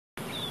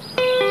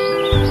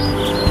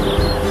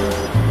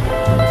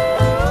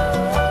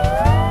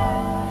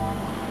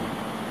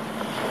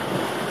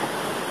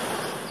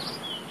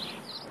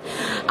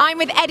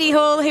with Eddie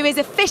Hall, who is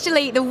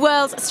officially the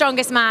world's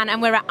strongest man,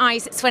 and we're at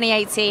ICE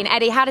 2018.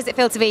 Eddie, how does it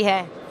feel to be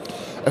here?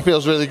 It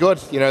feels really good.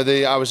 You know,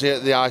 I was here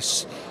at the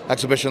ICE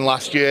exhibition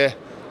last year.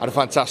 Had a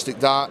fantastic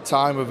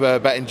time with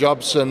betting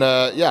jobs, and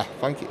yeah,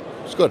 thank you.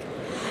 It's good.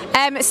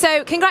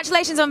 So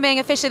congratulations on being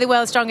officially the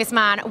world's strongest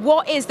man.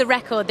 What is the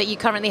record that you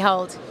currently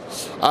hold?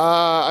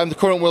 I'm the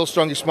current world's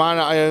strongest man.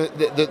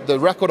 The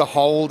record I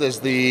hold is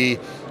the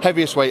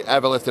heaviest weight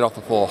ever lifted off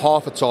the floor.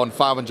 Half a ton,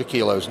 500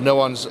 kilos. No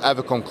one's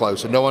ever come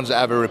close, and no one's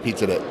ever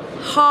repeated it.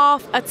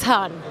 Half a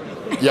ton?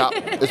 Yeah,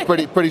 it's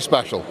pretty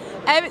special.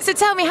 So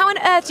tell me, how on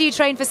earth do you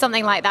train for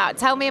something like that?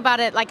 Tell me about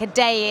it, like a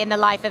day in the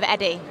life of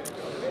Eddie.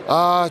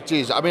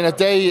 Geez, I mean, a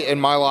day in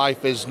my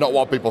life is not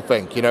what people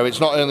think. You know, it's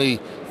not only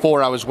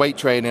 4 hours weight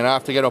training. I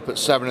have to get up at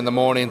 7 in the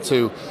morning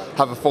to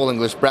have a full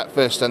English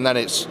breakfast, and then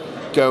it's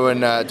go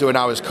and do an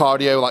hour's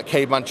cardio, like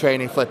caveman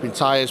training, flipping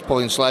tires,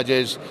 pulling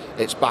sledges.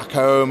 It's back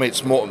home.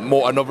 It's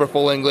more another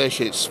full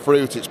English. It's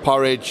fruit. It's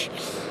porridge.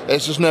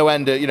 It's just no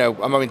end. You know,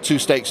 I'm having 2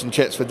 steaks and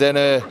chips for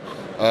dinner,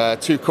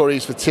 2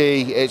 curries for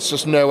tea. It's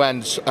just no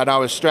end. An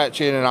hour's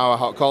stretching, an hour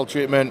hot cold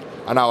treatment,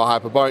 an hour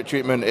hyperbaric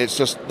treatment. It's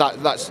just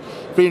that's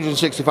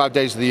 365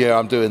 days of the year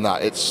I'm doing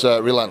that. It's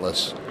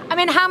relentless. I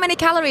mean, how many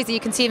calories are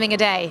you consuming a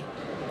day?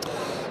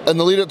 In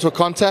the lead up to a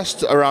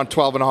contest, around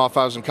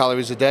 12,500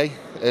 calories a day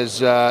is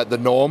the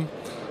norm.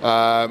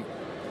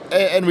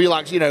 And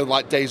relax, you know,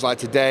 like days like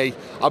today,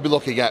 I'll be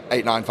looking at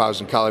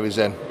 8,000–9,000 calories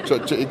in.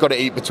 So you've got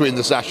to eat between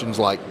the sessions,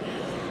 like.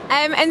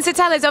 And so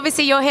tell us,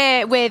 obviously you're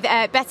here with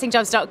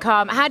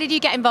bettingjobs.com. How did you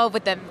get involved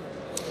with them?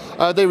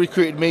 They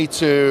recruited me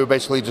to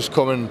basically just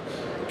come and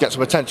get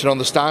some attention on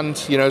the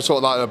stand, you know, sort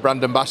of like a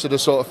brand ambassador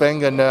sort of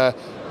thing, and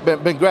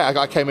been great.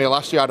 I came here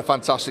last year, had a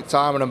fantastic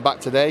time, and I'm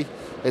back today.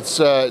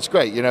 It's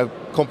great, you know,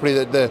 company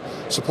that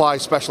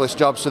supplies specialist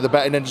jobs to the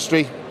betting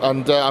industry,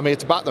 and I'm here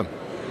to back them.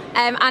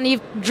 And you're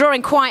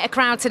drawing quite a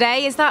crowd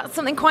today. Is that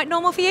something quite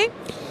normal for you?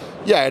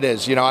 Yeah, it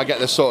is. You know, I get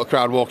this sort of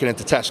crowd walking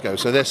into Tesco,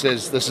 so this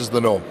is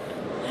the norm.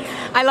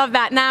 I love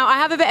that. Now, I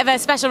have a bit of a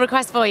special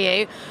request for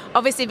you.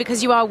 Obviously,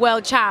 because you are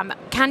world champ,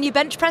 can you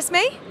bench press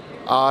me?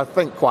 I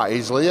think quite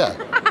easily, yeah.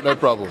 No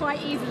problem.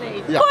 Quite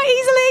easily? Yeah. Quite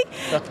easily?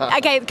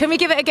 Okay, can we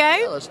give it a go?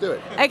 Yeah, let's do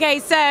it. Okay,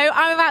 so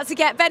I'm about to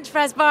get bench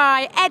pressed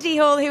by Eddie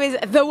Hall, who is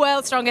the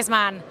world's strongest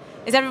man.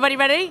 Is everybody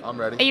ready? I'm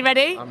ready. Are you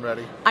ready? I'm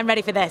ready. I'm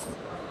ready for this.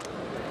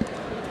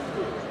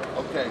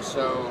 Okay,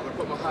 so I'm going to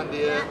put my hand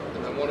here,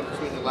 and then one in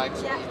between the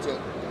legs. I need to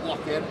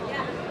lock in.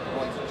 I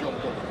want to jump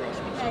up across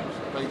my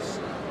face.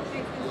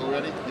 You all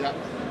ready? Yeah.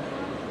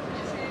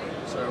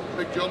 So,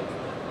 big jump.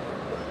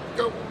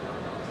 Go.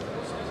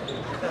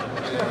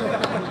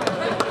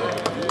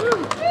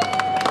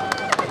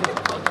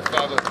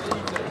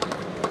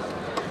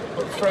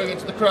 Throwing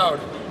into the crowd.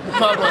 The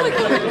crowd went.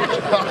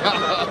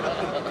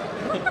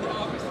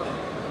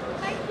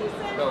 Thank you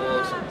so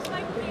much. Awesome.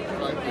 Thank you.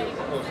 Thank you.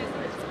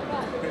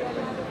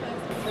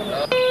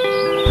 Awesome.